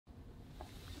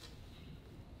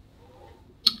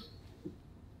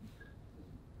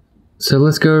So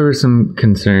let's go over some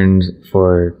concerns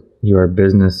for your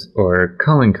business or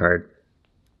calling card.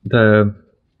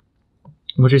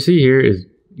 What you see here is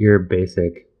your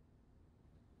basic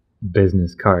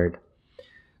business card.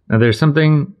 Now there's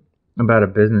something about a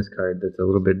business card that's a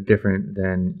little bit different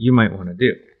than you might want to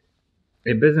do.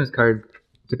 A business card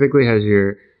typically has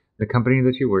the company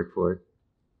that you work for,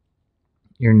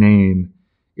 your name,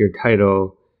 your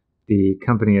title, the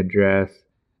company address,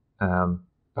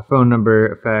 a phone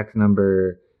number, a fax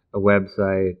number, a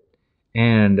website,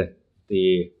 and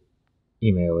the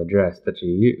email address that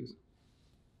you use.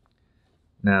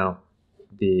 Now,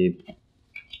 the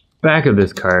back of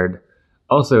this card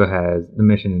also has the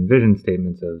mission and vision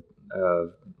statements of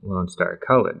Lone Star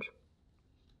College.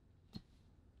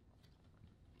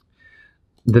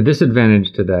 The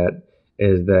disadvantage to that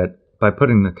is that by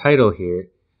putting the title here,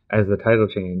 as the title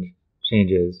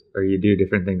changes or you do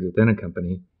different things within a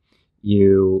company,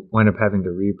 you wind up having to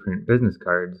reprint business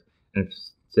cards. And if,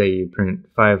 say, you print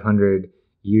 500,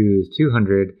 use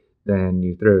 200, then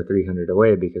you throw 300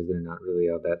 away because they're not really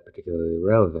all that particularly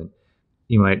relevant.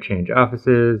 You might change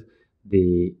offices,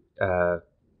 your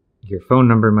phone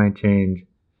number might change,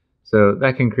 so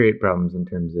that can create problems in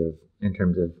terms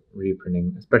of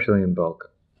reprinting, especially in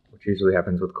bulk, which usually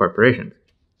happens with corporations.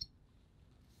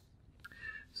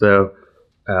 So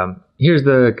here's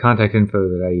the contact info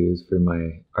that I use for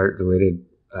my art-related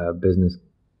business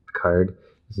card.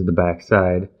 This is the back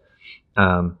side.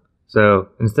 So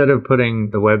instead of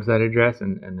putting the website address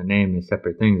and the name as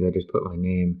separate things, I just put my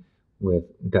name with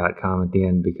 .com at the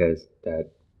end because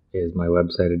that is my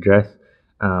website address.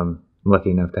 I'm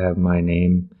lucky enough to have my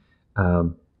name.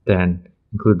 Then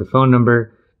include the phone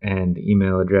number and the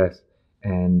email address.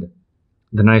 And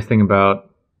the nice thing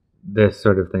about this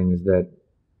sort of thing is that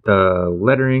the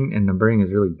lettering and numbering is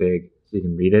really big, so you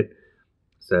can read it.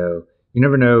 So you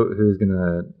never know who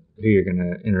you're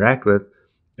gonna interact with,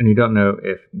 and you don't know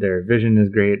if their vision is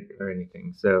great or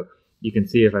anything. So you can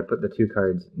see if I put the two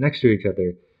cards next to each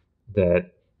other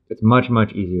that it's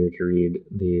much easier to read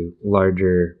the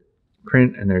larger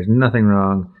print, and there's nothing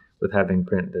wrong with having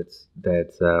print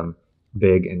that's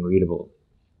big and readable.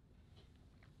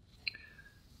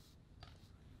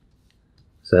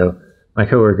 So my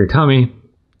coworker Tommy,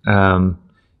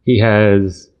 he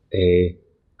has a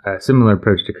similar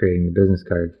approach to creating the business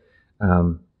card.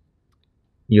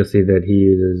 You'll see that he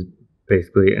uses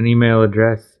basically an email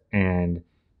address and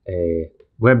a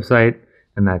website,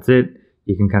 and that's it.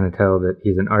 You can kind of tell that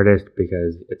he's an artist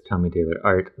because it's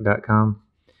TommyTaylorArt.com.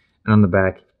 And on the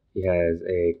back, he has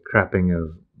a cropping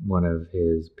of one of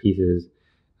his pieces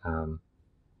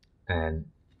and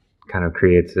kind of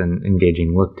creates an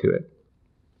engaging look to it.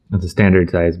 It's a standard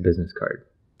size business card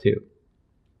too.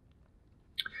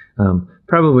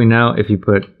 Probably now, if you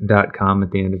put .com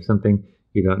at the end of something,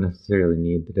 you don't necessarily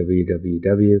need the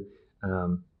www.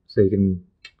 So you can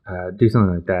do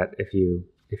something like that if you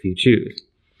choose.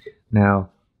 Now,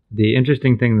 the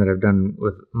interesting thing that I've done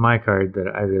with my card that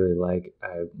I really like,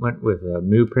 I went with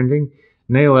Moo Printing,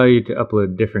 and they allow you to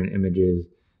upload different images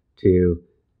to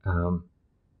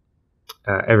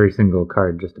every single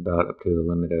card, just about up to the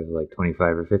limit of like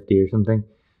 25 or 50 or something.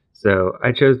 So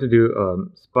I chose to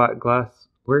do spot gloss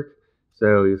work.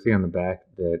 So you'll see on the back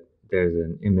that there's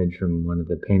an image from one of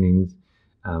the paintings,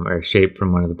 or a shape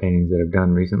from one of the paintings that I've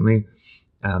done recently,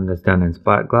 that's done in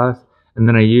spot gloss. And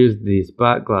then I used the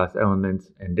spot gloss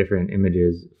elements and different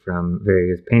images from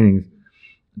various paintings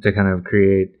to kind of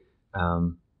create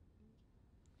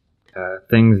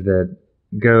things that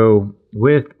go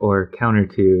with or counter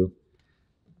to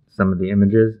some of the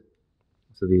images.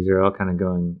 So these are all kind of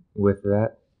going with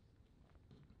that.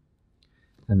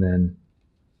 And then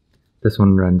this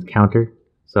one runs counter.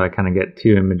 So I kind of get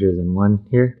two images in one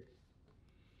here.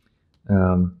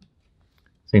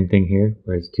 Same thing here,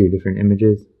 where it's two different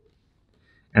images.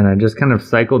 And I just kind of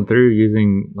cycled through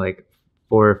using like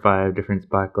 4 or 5 different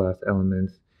spot gloss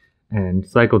elements and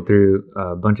cycled through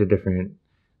a bunch of different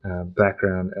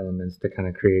background elements to kind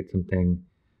of create something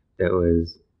that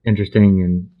was interesting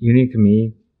and unique to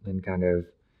me and kind of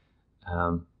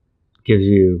gives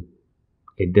you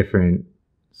a different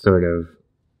sort of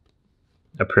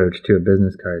approach to a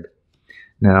business card.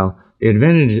 Now, the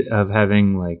advantage of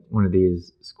having like one of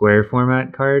these square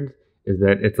format cards is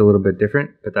that it's a little bit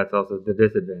different, but that's also the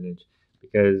disadvantage,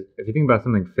 because if you think about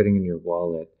something fitting in your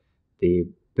wallet, the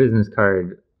business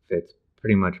card fits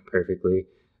pretty much perfectly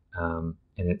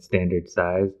in its standard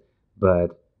size,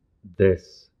 but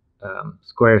this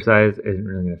square size isn't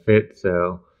really going to fit,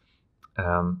 so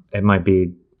it might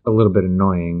be a little bit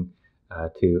annoying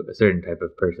to a certain type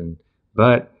of person.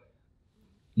 But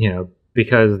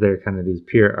because they're kind of these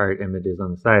pure art images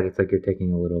on the side, it's like you're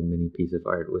taking a little mini piece of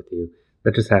art with you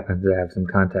that just happens to have some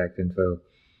contact info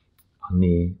on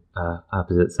the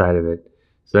opposite side of it.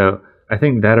 So I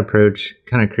think that approach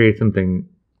kind of creates something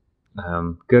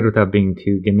good without being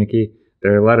too gimmicky.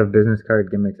 There are a lot of business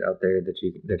card gimmicks out there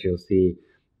that you'll see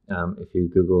if you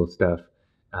Google stuff.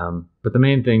 But the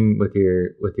main thing with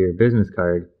your business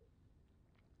card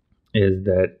is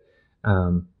that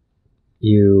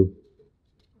you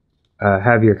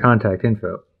have your contact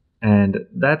info, and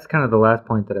that's kind of the last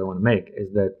point that I want to make,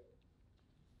 is that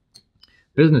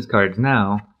business cards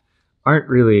now aren't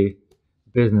really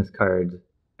business cards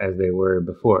as they were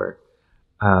before.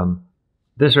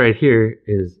 This right here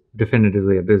is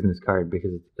definitively a business card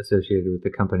because it's associated with the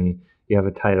company. You have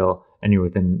a title and you're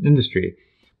within an industry.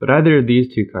 But either of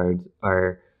these two cards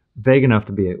are vague enough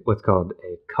to be what's called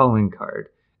a calling card.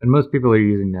 And most people are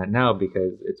using that now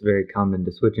because it's very common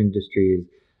to switch industries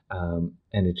and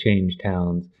to change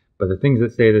towns. But the things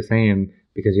that stay the same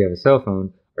because you have a cell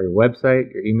phone are your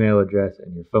website, your email address,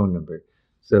 and your phone number.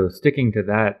 So sticking to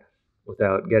that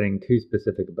without getting too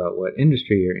specific about what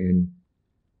industry you're in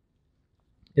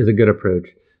is a good approach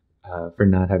for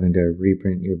not having to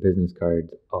reprint your business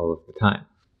cards all of the time.